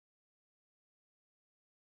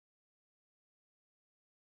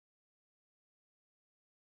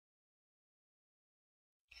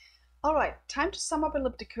All right, time to sum up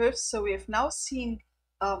elliptic curves. So we have now seen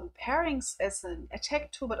pairings as an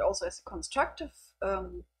attack tool, but also as a constructive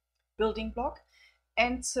building block.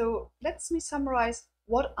 And so let me summarize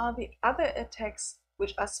what are the other attacks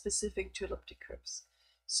which are specific to elliptic curves.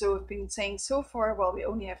 So we've been saying so far, well, we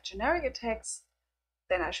only have generic attacks.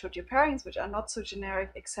 Then I showed you pairings, which are not so generic,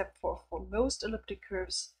 except for most elliptic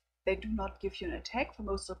curves. They do not give you an attack. For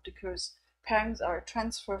most elliptic curves, pairings are a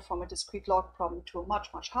transfer from a discrete log problem to a much,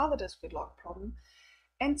 much harder discrete log problem.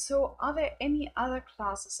 And so are there any other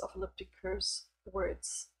classes of elliptic curves where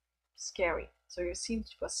it's scary? So you've seen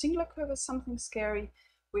for a singular curve is something scary.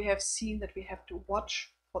 We have seen that we have to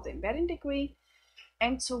watch for the embedding degree.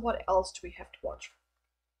 And so what else do we have to watch for?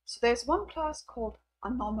 So there's one class called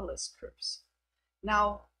anomalous curves.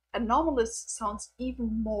 Now, anomalous sounds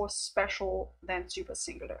even more special than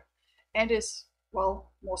supersingular, and is,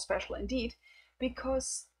 well, more special indeed,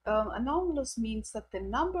 because anomalous means that the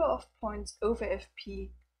number of points over Fp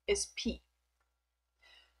is p.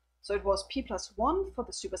 So it was p plus 1 for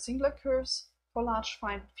the supersingular curves for large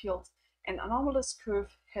finite fields, and anomalous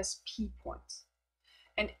curve has p points.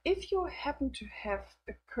 And if you happen to have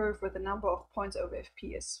a curve where the number of points over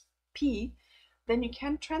Fp is p, then you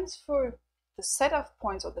can transfer the set of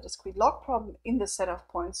points or the discrete log problem in the set of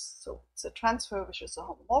points, so it's a transfer which is a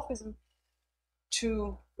homomorphism,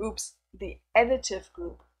 to, the additive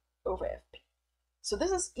group over Fp. So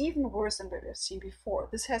this is even worse than what we've seen before.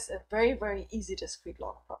 This has a very, very easy discrete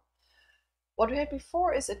log problem. What we had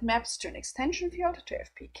before is it maps to an extension field, to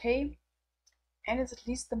Fpk, and it's at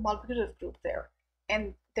least the multiplicative group there.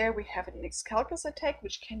 And there we have an index calculus attack,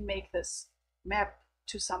 which can make this map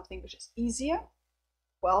to something which is easier.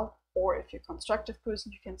 Well, or if you're a constructive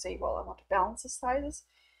person, you can say, well, I want to balance the sizes.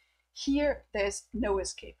 Here, there's no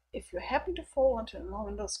escape. If you happen to fall into an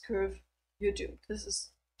anomalous curve, you're doomed. This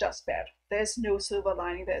is just bad. There's no silver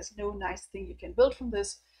lining. There's no nice thing you can build from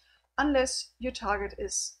this, unless your target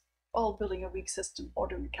is, well, building a weak system or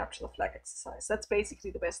doing a capture the flag exercise. That's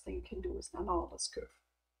basically the best thing you can do with an anomalous curve.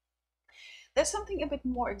 There's something a bit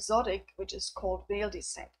more exotic, which is called veil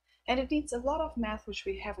descent. And it needs a lot of math which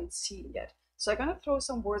we haven't seen yet. So I'm going to throw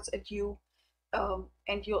some words at you,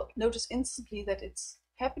 and you'll notice instantly that it's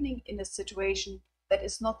happening in a situation that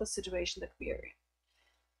is not the situation that we are in.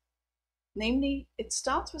 Namely, it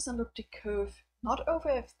starts with an elliptic curve not over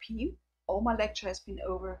Fp. All my lecture has been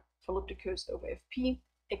over for elliptic curves over Fp,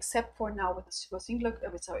 except for now with the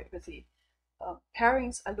supersingular, with the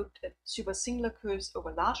pairings. I looked at supersingular curves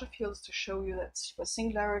over larger fields to show you that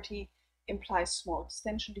supersingularity implies small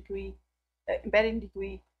extension degree, embedding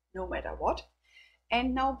degree, no matter what.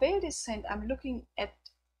 And now veil descent, I'm looking at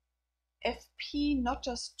Fp not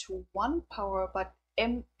just to 1 power, but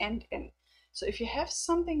m and n. So if you have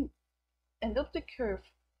something, an elliptic curve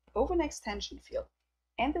over an extension field,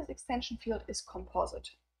 and this extension field is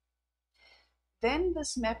composite, then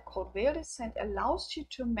this map called veil descent allows you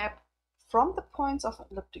to map from the points of an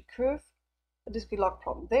elliptic curve, the discrete log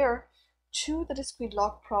problem there, to the discrete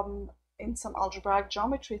log problem in some algebraic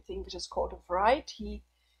geometry thing, which is called a variety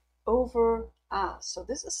over R. So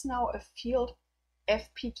this is now a field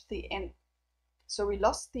Fp to the n. So we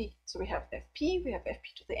have Fp, we have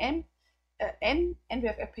Fp to the n, and we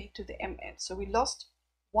have Fp to the mn. So we lost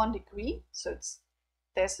 1 degree. So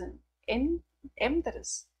there's an n, m that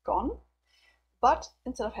is gone. But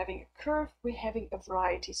instead of having a curve, we're having a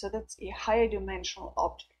variety. So that's a higher dimensional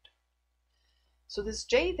object. So this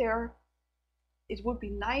j there, it would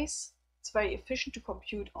be nice. It's very efficient to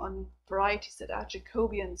compute on varieties that are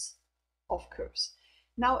Jacobians of curves.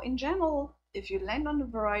 Now, in general, if you land on a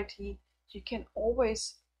variety, you can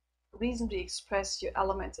always reasonably express your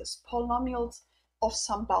elements as polynomials of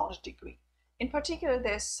some bounded degree. In particular,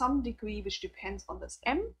 there's some degree which depends on this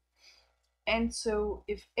m. And so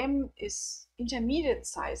if m is intermediate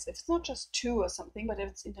size, if it's not just 2 or something, but if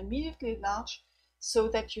it's intermediately large, so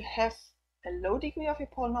that you have a low degree of your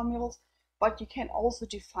polynomials, but you can also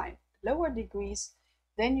define lower degrees,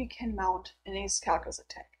 then you can mount an index calculus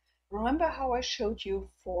attack. Remember how I showed you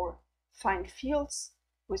for finite fields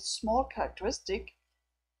with small characteristic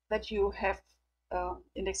that you have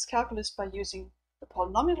index calculus by using the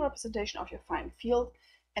polynomial representation of your finite field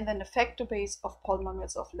and then a factor base of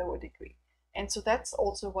polynomials of lower degree. And so that's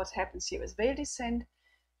also what happens here with veil descent.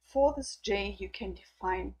 For this j, you can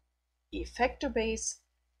define a factor base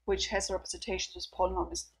which has representations with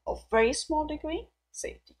polynomials of very small degree,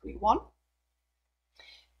 say degree 1.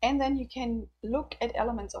 And then you can look at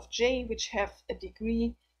elements of j which have a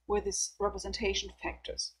degree with this representation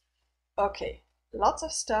factors. Okay, lots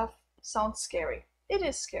of stuff, sounds scary. It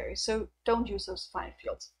is scary, so don't use those finite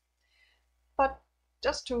fields. But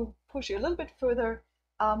just to push you a little bit further,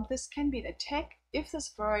 this can be an attack if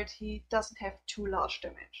this variety doesn't have too large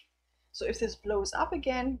dimension. So if this blows up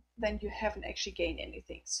again, then you haven't actually gained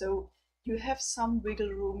anything. So you have some wiggle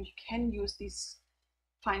room. You can use these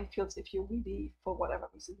fine fields if you really, for whatever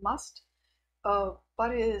reason, must,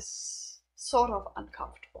 but it is sort of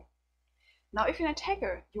uncomfortable. Now, if you're an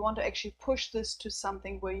attacker, you want to actually push this to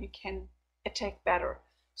something where you can attack better.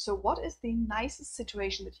 So what is the nicest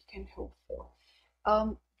situation that you can hope for?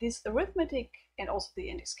 This arithmetic and also the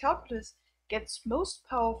index calculus gets most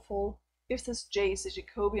powerful if this J is the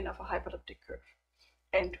Jacobian of a hyperelliptic curve.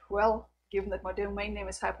 And well, given that my domain name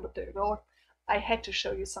is hyperelliptic, I had to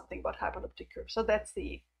show you something about hyperelliptic curves. So that's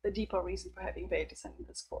the deeper reason for having Veil descent in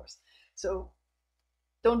this course. So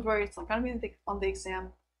don't worry, it's not going to be on the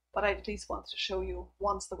exam, but I at least wanted to show you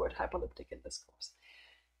once the word hyperelliptic in this course.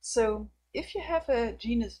 So if you have a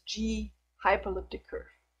genus G hyperelliptic curve,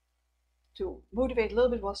 to motivate a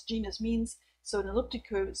little bit what genus means, so an elliptic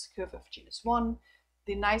curve is a curve of genus 1.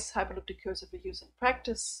 The nice hyperelliptic curves that we use in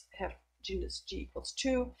practice have genus G equals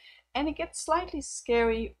 2, and it gets slightly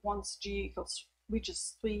scary once G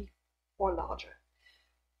reaches 3 or larger.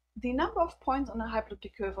 The number of points on a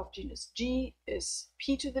hyperelliptic curve of genus G is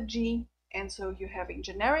p to the G, and so you're having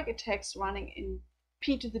generic attacks running in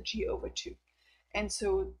p to the G over 2. And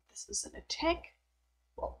so this is an attack.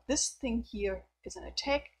 Well, this thing here is an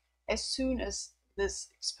attack as soon as this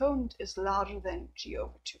exponent is larger than G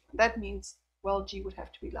over 2. And that means, well, G would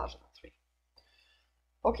have to be larger than 3.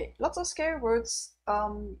 Okay, lots of scary words.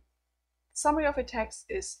 Summary of attacks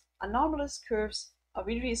is anomalous curves are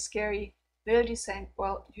really, really scary. Veil descent,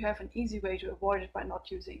 well, you have an easy way to avoid it by not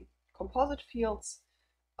using composite fields.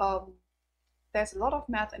 There's a lot of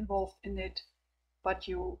math involved in it, but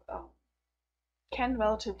you can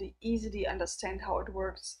relatively easily understand how it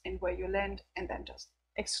works and where you land, and then just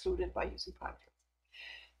exclude it by using prime fields.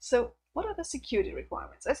 So what are the security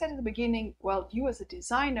requirements? I said at the beginning, well, you as a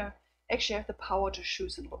designer actually have the power to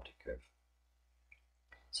choose an elliptic curve.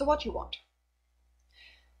 So what you want?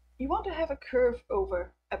 You want to have a curve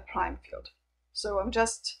over a prime field. So I'm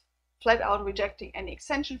just flat out rejecting any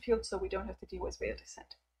extension field so we don't have to deal with Veil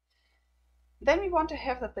descent. Then we want to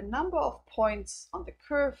have that the number of points on the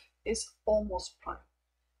curve is almost prime.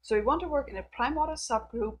 So we want to work in a prime order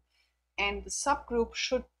subgroup, and the subgroup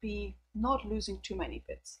should be not losing too many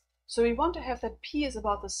bits. So we want to have that P is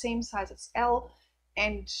about the same size as L,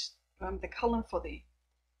 and the column for the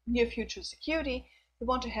near future security, we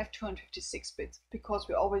want to have 256 bits because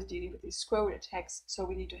we're always dealing with these square root attacks, so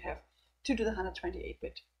we need to have 2 to the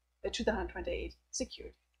 128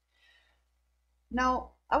 security.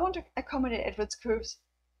 Now, I want to accommodate Edwards curves,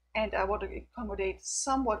 and I want to accommodate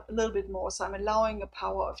somewhat a little bit more, so I'm allowing a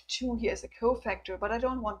power of 2 here as a cofactor, but I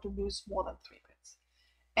don't want to lose more than 3 bits.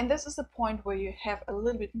 And this is the point where you have a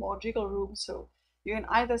little bit more jiggle room, so you can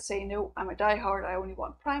either say, no, I'm a diehard, I only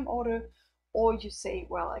want prime order, or you say,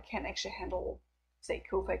 well, I can actually handle, say,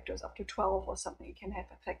 cofactors up to 12 or something, you can have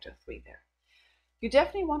a factor of 3 there. You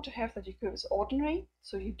definitely want to have that your curve is ordinary,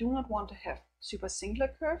 so you do not want to have super singular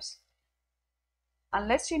curves.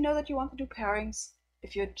 Unless you know that you want to do pairings,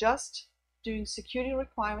 if you're just doing security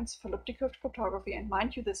requirements for elliptic curve cryptography, and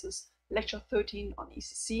mind you, this is lecture 13 on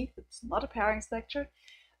ECC, it's not a pairings lecture,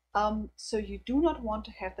 so you do not want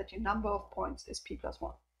to have that your number of points is p plus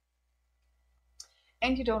 1.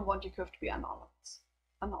 And you don't want your curve to be anomalous.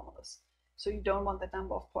 So you don't want the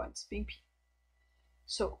number of points being p.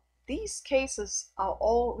 So these cases are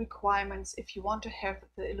all requirements if you want to have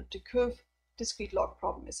the elliptic curve discrete log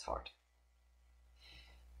problem is hard.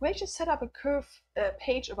 We just set up a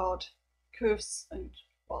page about curves and,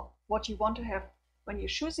 well, what you want to have when you're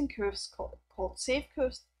choosing curves called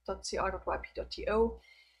savecurves.cr.yp.to,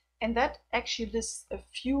 and that actually lists a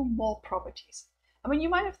few more properties. I mean, you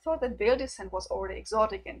might have thought that Veil descent was already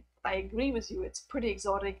exotic, and I agree with you, it's pretty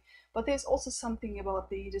exotic, but there's also something about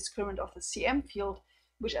the discriminant of the CM field,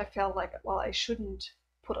 which I felt like, well, I shouldn't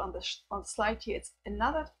put on the slide here. It's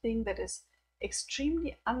another thing that is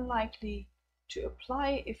extremely unlikely to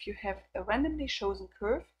apply if you have a randomly chosen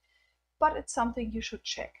curve, but it's something you should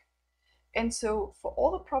check. And so for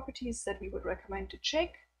all the properties that we would recommend to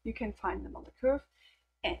check, you can find them on the curve,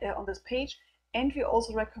 on this page, and we're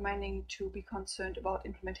also recommending to be concerned about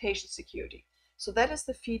implementation security. So that is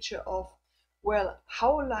the feature of, well,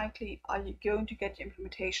 how likely are you going to get your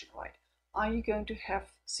implementation right? Are you going to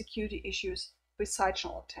have security issues with side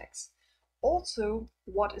channel attacks? Also,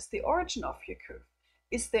 what is the origin of your curve?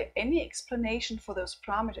 Is there any explanation for those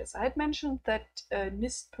parameters? I had mentioned that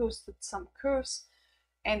NIST posted some curves,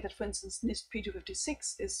 and that, for instance, NIST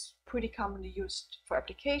P256 is pretty commonly used for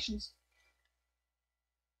applications,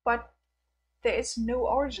 but there is no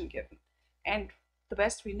origin given. And the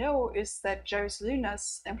best we know is that Jerry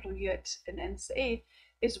Salinas, employee at an NSA,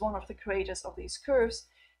 is one of the creators of these curves.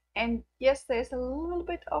 And yes, there's a little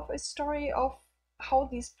bit of a story of how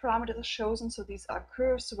these parameters are chosen. So these are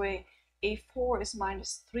curves where A4 is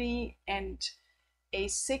 -3 and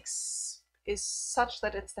A6 is such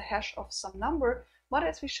that it's the hash of some number. But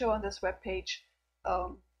as we show on this web page,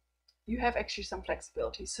 you have actually some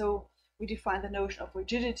flexibility. So we define the notion of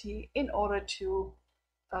rigidity in order to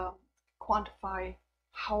quantify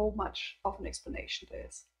how much of an explanation there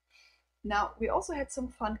is. Now, we also had some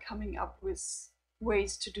fun coming up with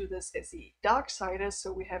ways to do this as a dark-sider.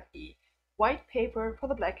 So we have a white paper for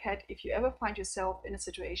the black hat. If you ever find yourself in a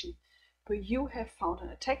situation where you have found an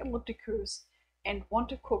attack on elliptic curves and want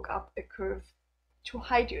to cook up a curve to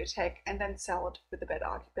hide your attack and then sell it with the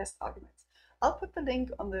best arguments. I'll put the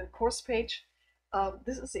link on the course page.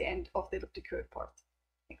 This is the end of the elliptic curve part.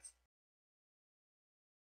 Thanks.